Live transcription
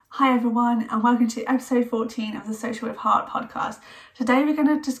Hi everyone, and welcome to episode 14 of the Social with Heart podcast. Today we're going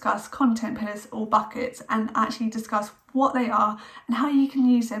to discuss content pillars or buckets and actually discuss what they are and how you can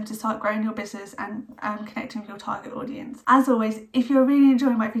use them to start growing your business and connecting with your target audience. As always, if you're really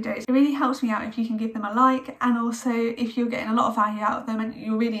enjoying my videos, it really helps me out if you can give them a like, and also if you're getting a lot of value out of them and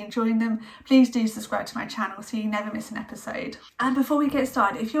you're really enjoying them, please do subscribe to my channel so you never miss an episode. And before we get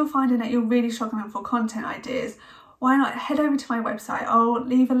started, if you're finding that you're really struggling for content ideas, why not head over to my website? I'll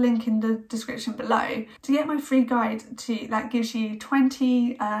leave a link in the description below to get my free guide that gives you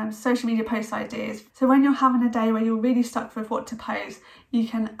 20 social media post ideas. So when you're having a day where you're really stuck with what to post, you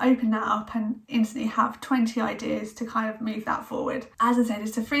can open that up and instantly have 20 ideas to kind of move that forward. As I said,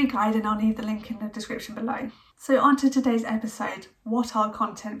 it's a free guide and I'll leave the link in the description below. So on to today's episode. What are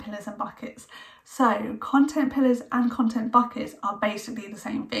content pillars and buckets? So content pillars and content buckets are basically the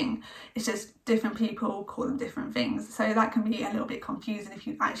same thing. It's just different people call them different things. So that can be a little bit confusing if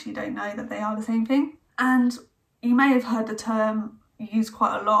you actually don't know that they are the same thing. And you may have heard the term used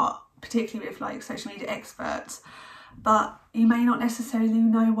quite a lot, particularly with like social media experts, but you may not necessarily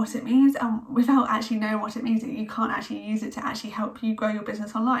know what it means, and without actually knowing what it means, you can't actually use it to actually help you grow your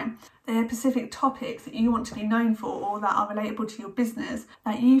business online. There are specific topics that you want to be known for or that are relatable to your business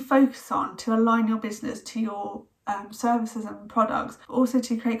that you focus on to align your business to your services and products, but also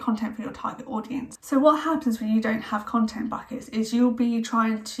to create content for your target audience. So what happens when you don't have content buckets is you'll be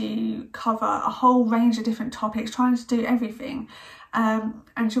trying to cover a whole range of different topics, trying to do everything, and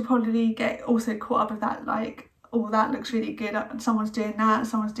you'll probably get also caught up with that, like, oh, that looks really good, someone's doing that,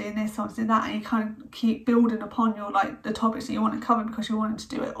 someone's doing this, someone's doing that, and you kind of keep building upon your the topics that you want to cover because you want to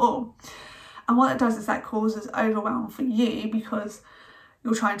do it all. And what it does is that causes overwhelm for you because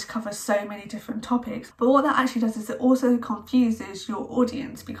you're trying to cover so many different topics. But what that actually does is it also confuses your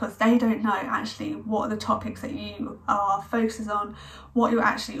audience because they don't know actually what are the topics that you are focusing on, what you're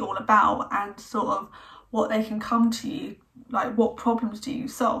actually all about, and sort of what they can come to you, like what problems do you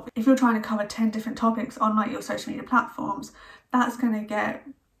solve. If you're trying to cover 10 different topics on like your social media platforms, that's going to get,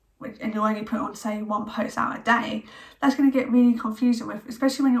 and you only put on say one post out a day, that's going to get really confusing with,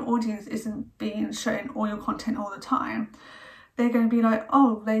 especially when your audience isn't being shown all your content all the time. They're going to be like,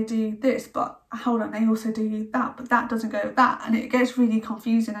 oh, they do this, but hold on, they also do that, but that doesn't go with that, and it gets really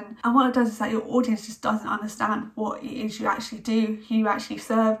confusing. And what it does is that your audience just doesn't understand what it is you actually do, who you actually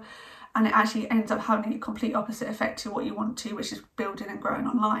serve, and it actually ends up having a complete opposite effect to what you want to, which is building and growing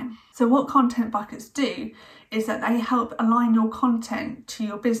online. So what content buckets do is that they help align your content to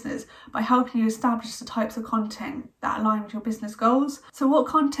your business by helping you establish the types of content that align with your business goals. So what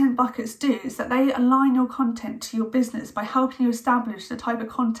content buckets do is that they align your content to your business by helping you establish the type of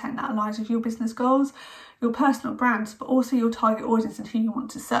content that aligns with your business goals, your personal brands, but also your target audience and who you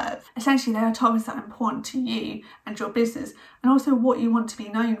want to serve. Essentially, they are topics that are important to you and your business, and also what you want to be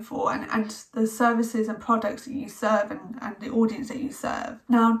known for, and the services and products that you serve and the audience that you serve.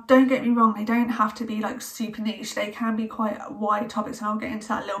 Now, don't get me wrong, they don't have to be like super niche. They can be quite wide topics, and I'll get into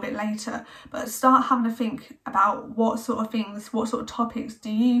that a little bit later. But start having to think about what sort of things, what sort of topics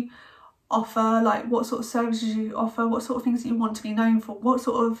do you offer, like what sort of services you offer, what sort of things that you want to be known for, what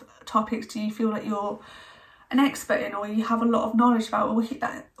sort of topics do you feel like you're an expert in, or you have a lot of knowledge about,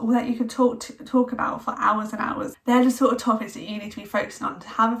 or that you could talk about for hours and hours. They're the sort of topics that you need to be focusing on. To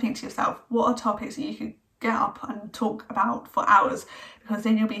have a think to yourself, what are topics that you could get up and talk about for hours, because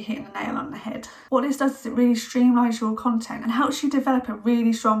then you'll be hitting the nail on the head. What this does is it really streamlines your content and helps you develop a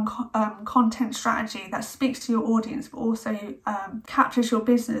really strong content strategy that speaks to your audience, but also captures your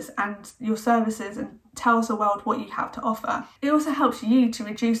business and your services and tells the world what you have to offer. It also helps you to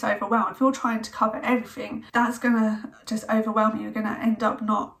reduce overwhelm. If you're trying to cover everything, that's going to just overwhelm you. You're going to end up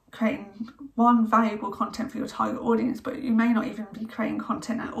not creating one valuable content for your target audience, but you may not even be creating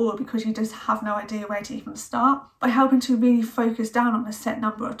content at all because you just have no idea where to even start. By helping to really focus down on a set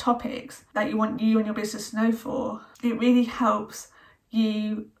number of topics that you want you and your business to know for, it really helps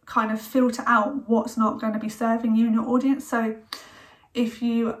you kind of filter out what's not going to be serving you and your audience. So if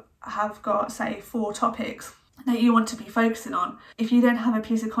you have got say 4 topics that you want to be focusing on, if you then have a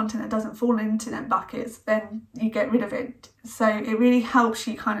piece of content that doesn't fall into them buckets, then you get rid of it. So it really helps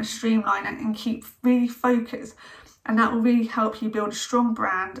you kind of streamline it and keep really focused, and that will really help you build a strong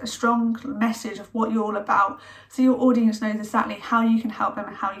brand, a strong message of what you're all about, so your audience knows exactly how you can help them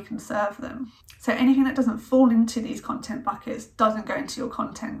and how you can serve them. So anything that doesn't fall into these content buckets doesn't go into your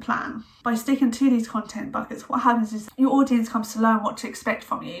content plan. By sticking to these content buckets, what happens is your audience comes to learn what to expect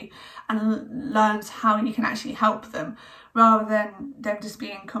from you and learns how you can actually help them, rather than them just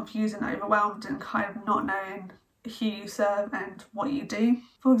being confused and overwhelmed and kind of not knowing who you serve and what you do.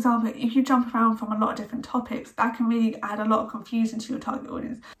 For example, if you jump around from a lot of different topics, that can really add a lot of confusion to your target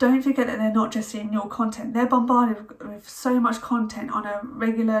audience. Don't forget that they're not just seeing your content, they're bombarded with so much content on a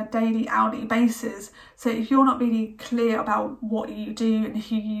regular, daily, hourly basis. So if you're not really clear about what you do and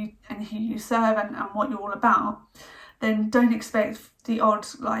who you serve and what you're all about, then don't expect the odd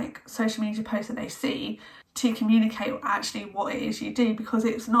social media post that they see to communicate actually what it is you do, because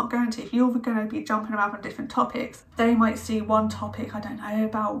it's not going to. If you're going to be jumping around on different topics, they might see one topic, I don't know,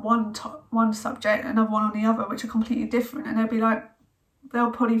 about one subject, another one on the other, which are completely different, and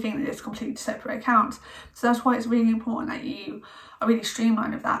they'll probably think that it's completely separate accounts. So that's why it's really important that you are really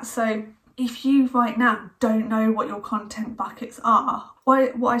streamlined with that. So if you right now don't know what your content buckets are,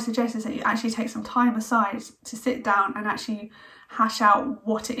 what I suggest is that you actually take some time aside to sit down and actually hash out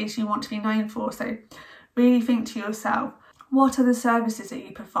what it is you want to be known for. So really think to yourself, what are the services that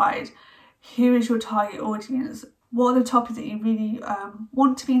you provide? Who is your target audience? What are the topics that you really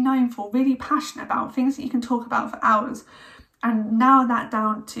want to be known for, really passionate about, things that you can talk about for hours? And narrow that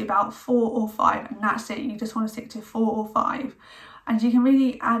down to about 4 or 5, and that's it. You just want to stick to 4 or 5. And you can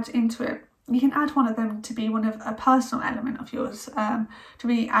really add into it. You can add one of them to be one of a personal element of yours, to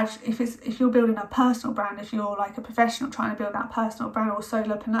really add, if you're building a personal brand, if you're like a professional trying to build that personal brand or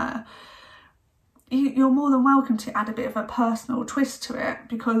solopreneur, you're more than welcome to add a bit of a personal twist to it,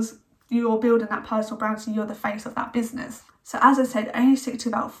 because you're building that personal brand, so you're the face of that business. So as I said, only stick to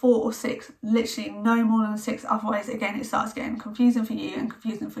about 4 or 6, literally no more than 6, otherwise again it starts getting confusing for you and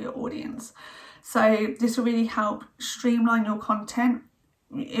confusing for your audience. So this will really help streamline your content.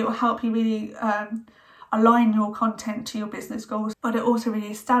 It will help you really align your content to your business goals, but it also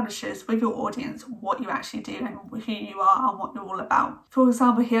really establishes with your audience what you actually do and who you are and what you're all about. For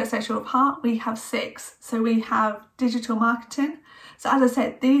example, here at Social with Heart, we have 6. So we have digital marketing. So as I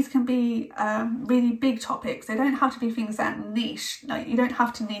said, these can be really big topics. They don't have to be things that niche. You don't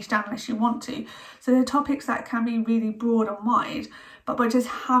have to niche down unless you want to. So they're topics that can be really broad and wide, but by just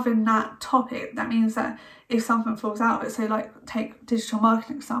having that topic, that means that if something falls out of it, so take digital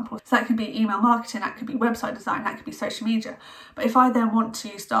marketing example, so that can be email marketing, that could be website design, that could be social media. But if I then want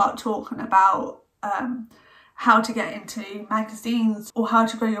to start talking about how to get into magazines or how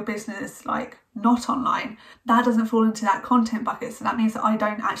to grow your business not online, that doesn't fall into that content bucket. So that means that I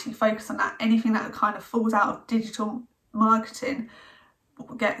don't actually focus on that. Anything that kind of falls out of digital marketing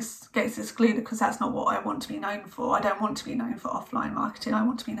gets excluded, because that's not what I want to be known for. I don't want to be known for offline marketing. I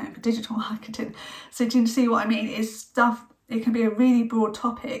want to be known for digital marketing. So do you see what I mean? It can be a really broad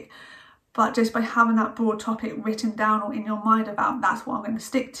topic, but just by having that broad topic written down or in your mind about, that's what I'm going to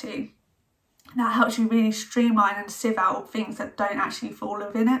stick to, that helps you really streamline and sieve out things that don't actually fall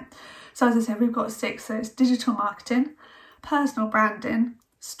within it. So as I said, we've got 6. So it's digital marketing, personal branding,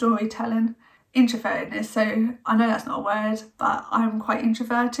 storytelling, introvertedness. So I know that's not a word, but I'm quite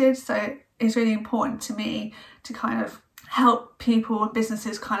introverted, so it's really important to me to kind of help people and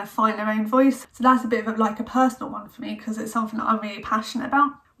businesses kind of find their own voice. So that's a bit of a personal one for me, because it's something that I'm really passionate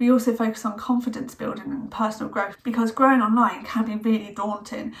about. We also focus on confidence building and personal growth, because growing online can be really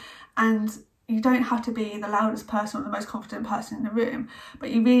daunting, and you don't have to be the loudest person or the most confident person in the room, but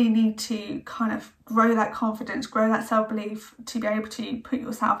you really need to kind of grow that confidence, grow that self-belief to be able to put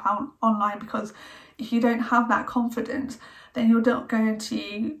yourself out online, because if you don't have that confidence, then you're not going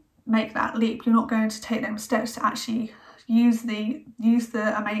to make that leap. You're not going to take them steps to actually use the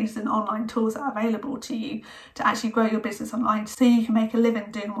amazing online tools that are available to you to actually grow your business online, so you can make a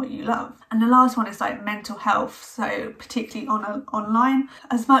living doing what you love. And the last one is mental health. So particularly online,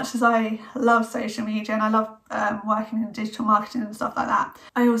 as much as I love social media and I love working in digital marketing and stuff like that,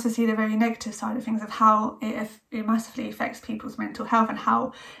 I also see the very negative side of things, of how it massively affects people's mental health, and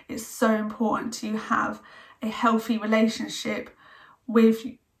how it's so important to have a healthy relationship with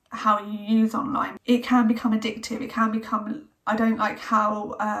how you use online. It can become addictive. It can become, I don't like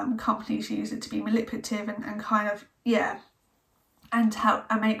how companies use it to be manipulative and kind of,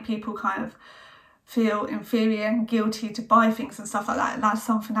 and make people kind of feel inferior and guilty to buy things and stuff like that. And that's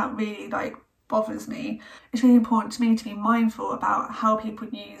something that really bothers me. It's really important to me to be mindful about how people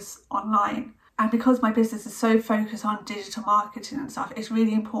use online. And because my business is so focused on digital marketing and stuff, it's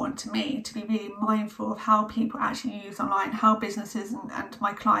really important to me to be really mindful of how people actually use online, how businesses and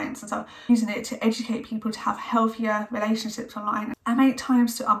my clients and stuff using it to educate people to have healthier relationships online, and make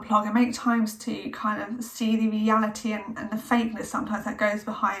times to unplug and make times to kind of see the reality and the fakeness sometimes that goes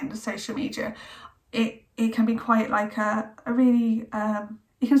behind social media. It can be quite a really,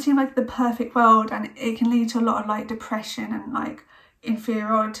 it can seem like the perfect world, and it can lead to a lot of depression and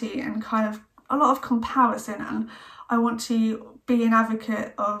inferiority and kind of a lot of comparison, and I want to be an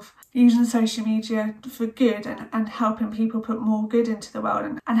advocate of using social media for good and helping people put more good into the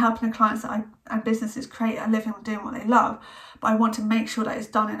world and helping the clients and businesses create a living doing what they love. But I want to make sure that it's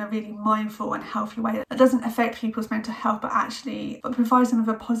done in a really mindful and healthy way that doesn't affect people's mental health, but provides them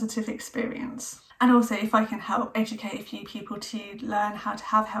with a positive experience. And also, if I can help educate a few people to learn how to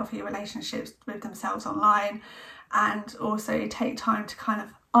have healthy relationships with themselves online, and also take time to kind of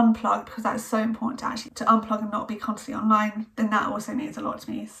unplug, because that's so important to unplug and not be constantly online, then that also means a lot to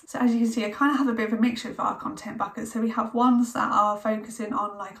me. So as you can see, I kind of have a bit of a mixture of our content buckets. So we have ones that are focusing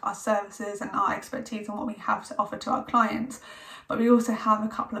on like our services and our expertise and what we have to offer to our clients, but we also have a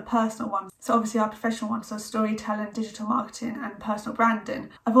couple of personal ones. So obviously our professional ones are storytelling, digital marketing and personal branding.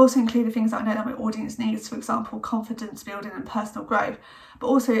 I've also included things that I know that my audience needs, for example, confidence building and personal growth. But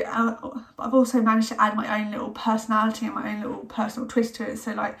also, I've also managed to add my own little personality and my own little personal twist to it.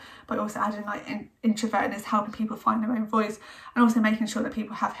 So like by also adding like introvertedness, helping people find their own voice, and also making sure that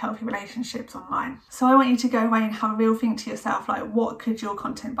people have healthy relationships online. So I want you to go away and have a real think to yourself, like what could your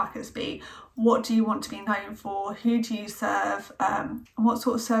content buckets be? What do you want to be known for? Who do you serve? And what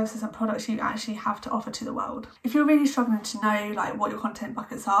sort of services and products you actually have to offer to the world? If you're really struggling to know like what your content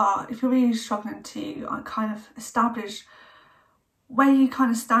buckets are, if you're really struggling to kind of establish where you kind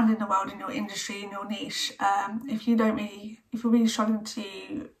of stand in the world, in your industry, in your niche, if you're really struggling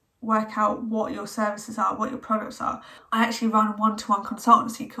to work out what your services are, what your products are, I actually run one-to-one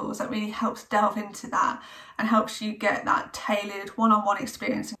consultancy calls that really helps delve into that and helps you get that tailored one-on-one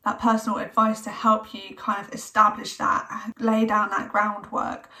experience, that personal advice to help you kind of establish that, lay down that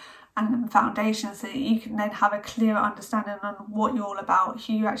groundwork and foundation so that you can then have a clearer understanding on what you're all about,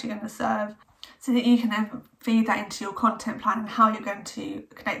 who you're actually going to serve, so that you can then feed that into your content plan and how you're going to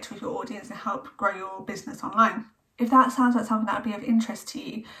connect with your audience and help grow your business online. If that sounds like something that would be of interest to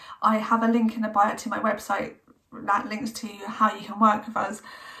you, I have a link in the bio to my website that links to how you can work with us.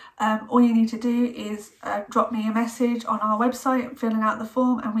 All you need to do is drop me a message on our website, filling out the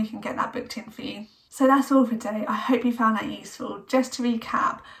form, and we can get that booked in for you. So that's all for today. I hope you found that useful. Just to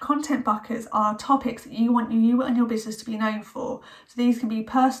recap, content buckets are topics that you want you and your business to be known for. So these can be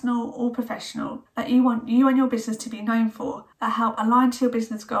personal or professional, that you want you and your business to be known for, that help align to your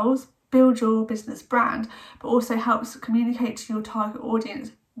business goals, build your business brand, but also helps communicate to your target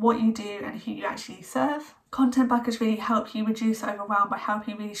audience what you do and who you actually serve. Content buckets really help you reduce overwhelm by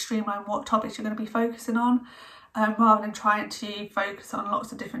helping you really streamline what topics you're going to be focusing on. Rather than trying to focus on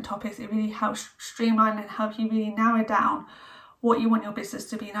lots of different topics, it really helps streamline and help you really narrow down what you want your business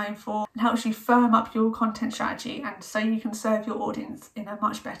to be known for, and helps you firm up your content strategy, and so you can serve your audience in a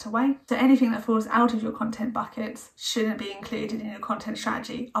much better way. So anything that falls out of your content buckets shouldn't be included in your content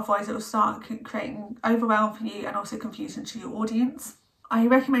strategy, otherwise it will start creating overwhelm for you and also confusion to your audience. I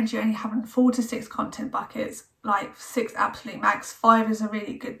recommend you only having 4 to 6 content buckets, like 6 absolute max. 5 is a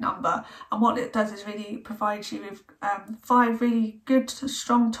really good number, and what it does is really provide you with 5 really good,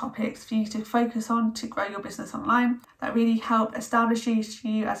 strong topics for you to focus on to grow your business online, that really help establish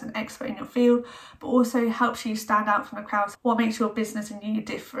you as an expert in your field, but also helps you stand out from the crowd. What makes your business and you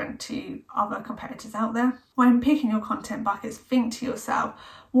different to other competitors out there? When picking your content buckets, think to yourself,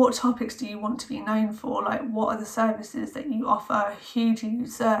 what topics do you want to be known for? Like, what are the services that you offer? Who do you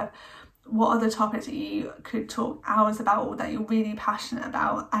serve? What are the topics that you could talk hours about or that you're really passionate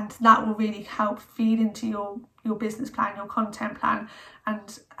about? And that will really help feed into your business plan, your content plan,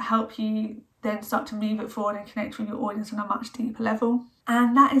 and help you then start to move it forward and connect with your audience on a much deeper level.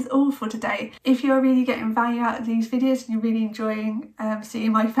 And that is all for today. If you're really getting value out of these videos and you're really enjoying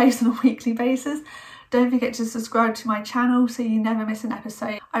seeing my face on a weekly basis, don't forget to subscribe to my channel so you never miss an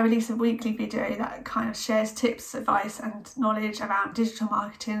episode. I release a weekly video that kind of shares tips, advice and knowledge around digital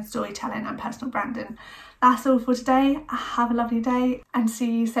marketing, storytelling and personal branding. That's all for today. Have a lovely day and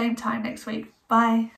see you same time next week. Bye.